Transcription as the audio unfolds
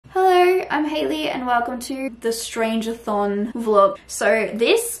I'm Hayley and welcome to the Strangeathon vlog. So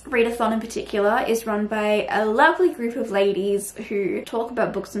this readathon in particular is run by a lovely group of ladies who talk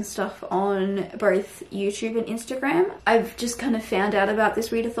about books and stuff on both YouTube and Instagram. I've just kind of found out about this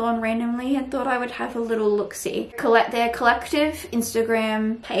readathon randomly and thought I would have a little look-see. Their collective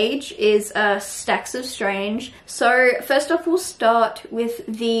Instagram page is Stacks of Strange. So first off we'll start with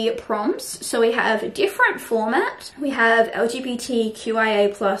the prompts. So we have a different format. We have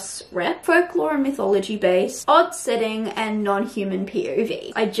LGBTQIA+ rep, folklore and mythology based, odd setting and non-human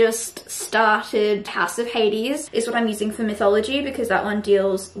POV. I just started House of Hades is what I'm using for mythology because that one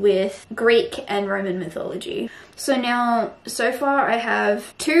deals with Greek and Roman mythology. So now, so far I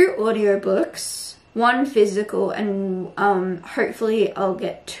have 2 audiobooks, 1 physical, and hopefully I'll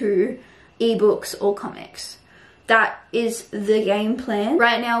get 2 ebooks or comics. That is the game plan.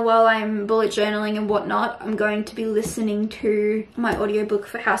 Right now, while I'm bullet journaling and whatnot, I'm going to be listening to my audiobook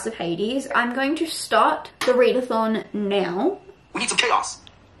for House of Hades. I'm going to start the readathon now. We need some chaos.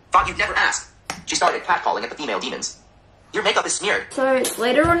 Thought you'd never ask. She started catcalling at the female demons. Your makeup is smeared. So it's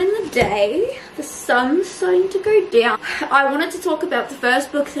later on in the day. The sun's starting to go down. I wanted to talk about the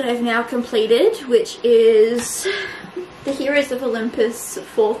first book that I've now completed, which is The Heroes of Olympus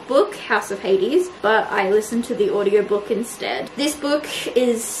 4th book, House of Hades, but I listened to the audiobook instead. This book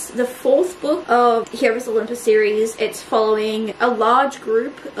is the 4th book of Heroes of Olympus series. It's following a large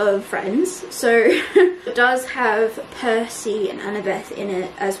group of friends, so it does have Percy and Annabeth in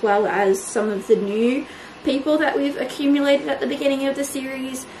it, as well as some of the new people that we've accumulated at the beginning of the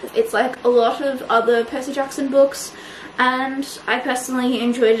series. It's like a lot of other Percy Jackson books, and I personally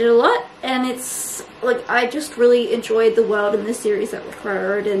enjoyed it a lot, and it's like I just really enjoyed the world in this series that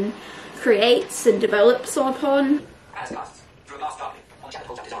Riordan creates and develops upon. I don't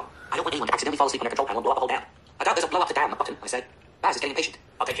want anyone to accidentally fall asleep on their control panel and blow up the whole dam. I doubt there's a blow up the dam button. I said, Baz is getting impatient.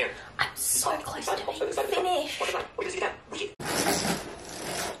 I'll take care. I'm so close to being finished.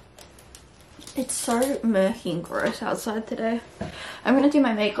 It's so murky and gross outside today. I'm gonna do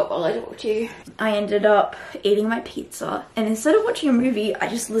my makeup while I talk to you. I ended up eating my pizza, and instead of watching a movie, I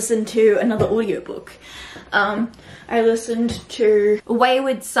just listened to another audiobook. I listened to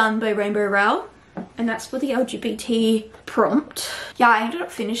Wayward Son by Rowell, and that's for the LGBT prompt. Yeah, I ended up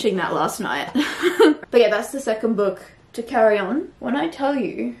finishing that last night. But yeah, that's the second book to carry on. When I tell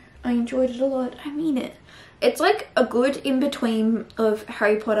you I enjoyed it a lot, I mean it. It's like a good in-between of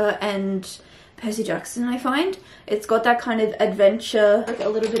Harry Potter and Percy Jackson, I find. It's got that kind of adventure, like a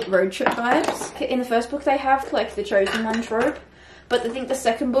little bit road trip vibes. In the first book they have like the chosen one trope, but I think the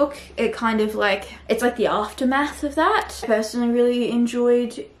second book, it kind of like, it's like the aftermath of that. I personally really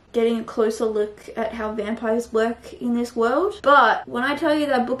enjoyed getting a closer look at how vampires work in this world. But when I tell you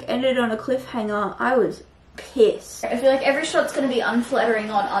that book ended on a cliffhanger, I was pissed. I feel like every shot's gonna be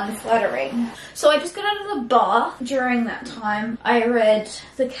unflattering on unflattering. So I just got out of the bar. During that time, I read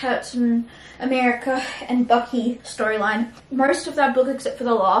the Captain America and Bucky storyline. Most of that book, except for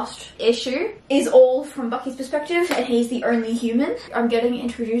the last issue, is all from Bucky's perspective, and he's the only human. I'm getting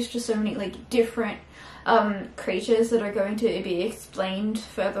introduced to so many like different creatures that are going to be explained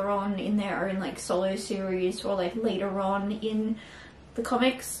further on in their own like solo series or like later on in the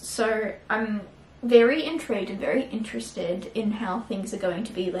comics. So I'm very intrigued and very interested in how things are going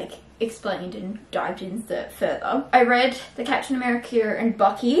to be like explained and dived in further. I read the Captain America and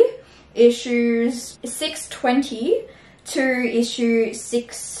Bucky issues 620 to issue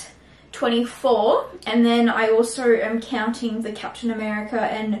 624, and then I also am counting the Captain America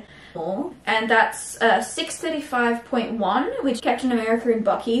and more, and that's 635.1, which Captain America and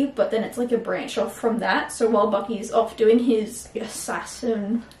Bucky, but then it's like a branch off from that. So while Bucky is off doing his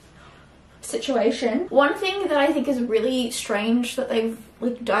assassin situation. One thing that I think is really strange that they've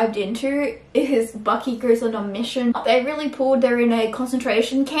like dived into is Bucky goes on a mission. They really pulled, they're in a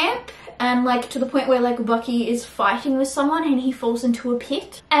concentration camp, and like to the point where like Bucky is fighting with someone and he falls into a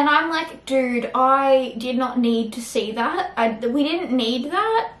pit. And I'm like, dude, I did not need to see that. We didn't need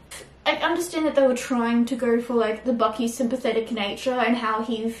that. I understand that they were trying to go for like the Bucky sympathetic nature and how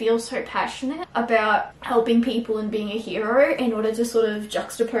he feels so passionate about helping people and being a hero in order to sort of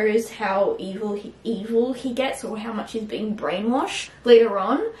juxtapose how evil he gets, or how much he's being brainwashed later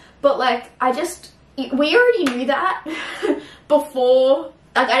on. But like, we already knew that before.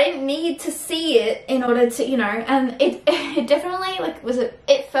 Like, I didn't need to see it in order to, you know, and it definitely like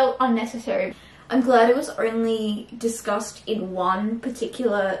it felt unnecessary. I'm glad it was only discussed in one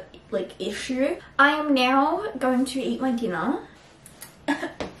particular like issue. I am now going to eat my dinner.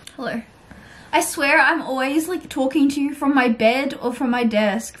 Hello. I swear I'm always like talking to you from my bed or from my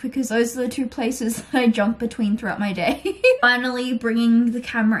desk because those are the two places that I jump between throughout my day. Finally bringing the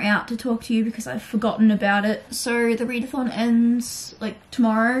camera out to talk to you because I've forgotten about it. So the readathon ends like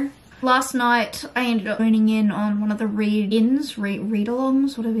tomorrow. Last night I ended up joining in on one of the read-ins,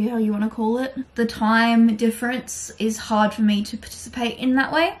 read-alongs, whatever the hell you want to call it. The time difference is hard for me to participate in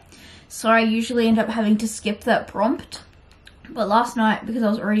that way. So I usually end up having to skip that prompt. But last night, because I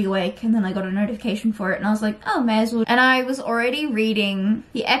was already awake and then I got a notification for it and I was like, oh, may as well. And I was already reading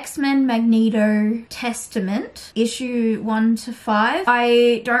the X-Men Magneto Testament, issue 1 to 5.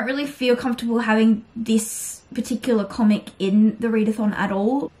 I don't really feel comfortable having this particular comic in the readathon at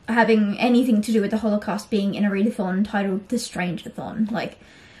all. Having anything to do with the Holocaust being in a readathon titled The Strangeathon. Like,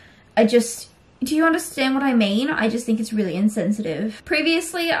 do you understand what I mean? I just think it's really insensitive.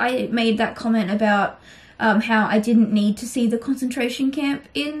 Previously, I made that comment about how I didn't need to see the concentration camp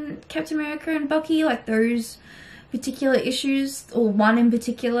in Captain America and Bucky, like those particular issues, or one in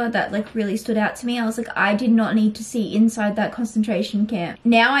particular that like really stood out to me. I was like, I did not need to see inside that concentration camp.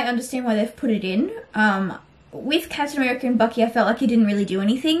 Now I understand why they've put it in. With Captain America and Bucky, I felt like it didn't really do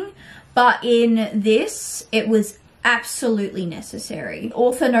anything, but in this, it was absolutely necessary.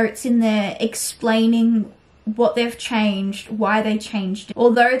 Author notes in there explaining what they've changed, why they changed it.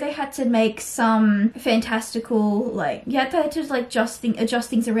 Although they had to make some fantastical, like, they had to like adjust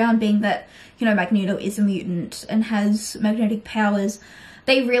things around, being that, you know, Magneto is a mutant and has magnetic powers.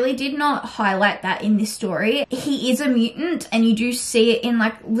 They really did not highlight that in this story. He is a mutant and you do see it in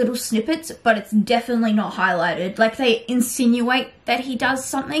like little snippets, but it's definitely not highlighted. Like, they insinuate that he does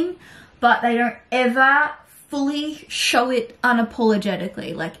something, but they don't ever fully show it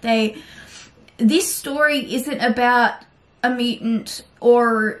unapologetically. Like, this story isn't about a mutant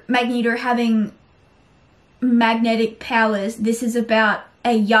or Magneto having magnetic powers. This is about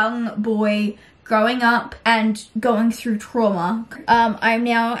a young boy growing up and going through trauma. I'm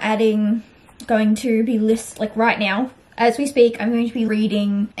now right now, as we speak, I'm going to be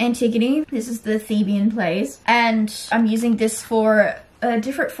reading Antigone. This is the Theban plays, and I'm using this for a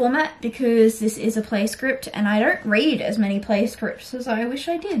different format because this is a play script and I don't read as many play scripts as I wish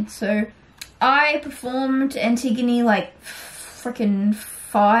I did. So I performed Antigone like freaking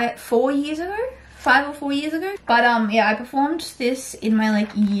 5 or 4 years ago. But yeah, I performed this in my like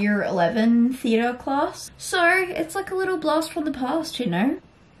year 11 theatre class. So it's like a little blast from the past, you know?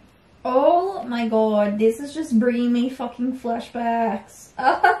 Oh my god, this is just bringing me fucking flashbacks.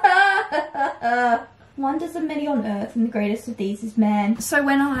 Wonders of many on earth, and the greatest of these is man. So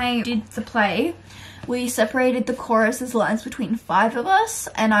when I did the play, we separated the chorus's lines between 5 of us,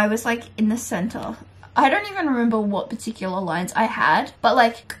 and I was like in the center. I don't even remember what particular lines I had, but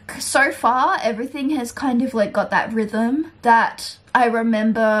like so far everything has kind of like got that rhythm that I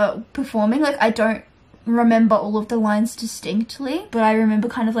remember performing. Like, I don't remember all of the lines distinctly, but I remember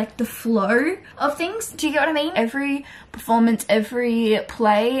kind of like the flow of things. Do you get what I mean? Every performance, every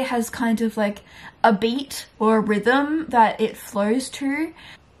play has kind of like a beat or a rhythm that it flows to.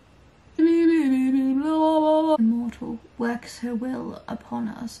 Immortal works her will upon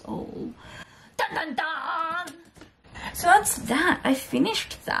us all. Dun dun dun! So that's that. I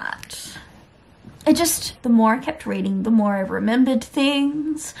finished that. The more I kept reading, the more I remembered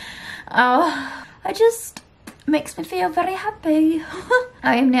things. Makes me feel very happy.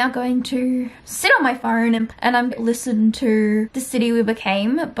 I am now going to sit on my phone and I'm listen to The City We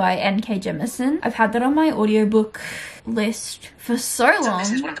Became by N.K. Jemisin. I've had that on my audiobook list for so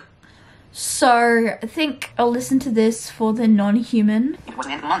long. So I think I'll listen to this for the non-human. It was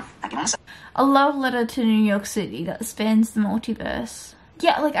the end of the month. I can only say. A love letter to New York City that spans the multiverse.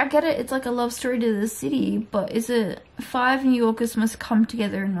 Yeah, like, I get it, it's like a love story to the city, but is it 5 New Yorkers must come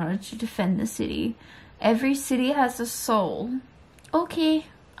together in order to defend the city? Every city has a soul. Okay.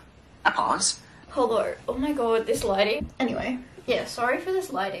 A pause. Hello. Oh my god, this lighting. Anyway, yeah, sorry for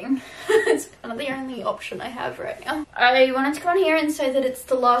this lighting. It's kind of the only option I have right now. I wanted to come on here and say that it's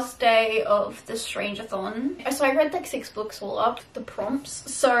the last day of the Strangeathon. So I read like 6 books all up, the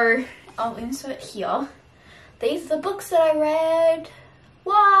prompts. So I'll insert here. These are the books that I read.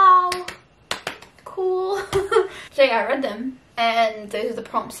 Wow. Cool. So yeah, I read them. And those are the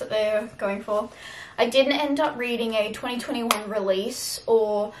prompts that they're going for. I didn't end up reading a 2021 release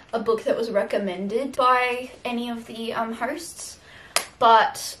or a book that was recommended by any of the hosts,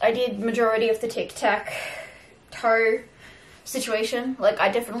 but I did majority of the tic-tac-toe situation. Like, I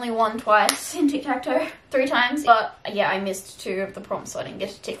definitely won twice in tic-tac-toe, 3 times, but yeah, I missed 2 of the prompts, so I didn't get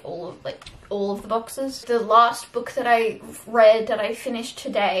to tick all of the boxes. The last book that I read that I finished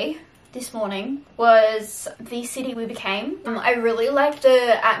today this morning was The City We Became. I really liked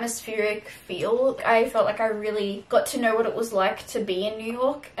the atmospheric feel. I felt like I really got to know what it was like to be in New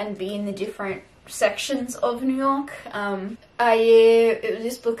York and be in the different sections of New York.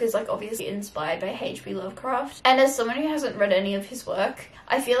 This book is like obviously inspired by H.P. Lovecraft, and as someone who hasn't read any of his work,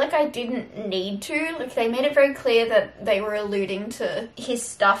 I feel like I didn't need to. Like, they made it very clear that they were alluding to his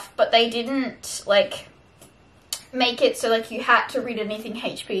stuff, but they didn't like make it so like you had to read anything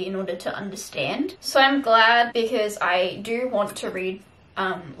HP in order to understand. So I'm glad, because I do want to read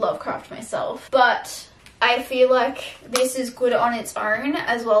Lovecraft myself, but I feel like this is good on its own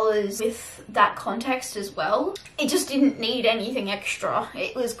as well as with that context as well. It just didn't need anything extra.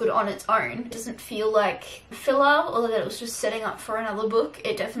 It was good on its own. It doesn't feel like filler or that it was just setting up for another book.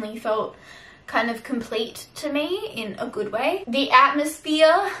 It definitely felt kind of complete to me in a good way. The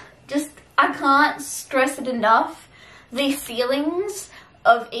atmosphere, just, I can't stress it enough. The feelings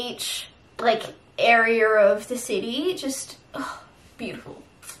of each like area of the city, just beautiful.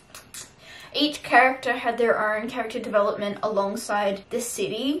 Each character had their own character development alongside the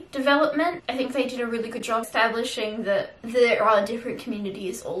city development. I think they did a really good job establishing that there are different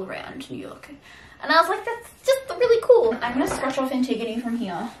communities all around New York. And I was like, that's just really cool. I'm gonna scratch off Antigone from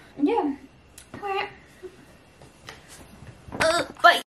here. Yeah. Alright.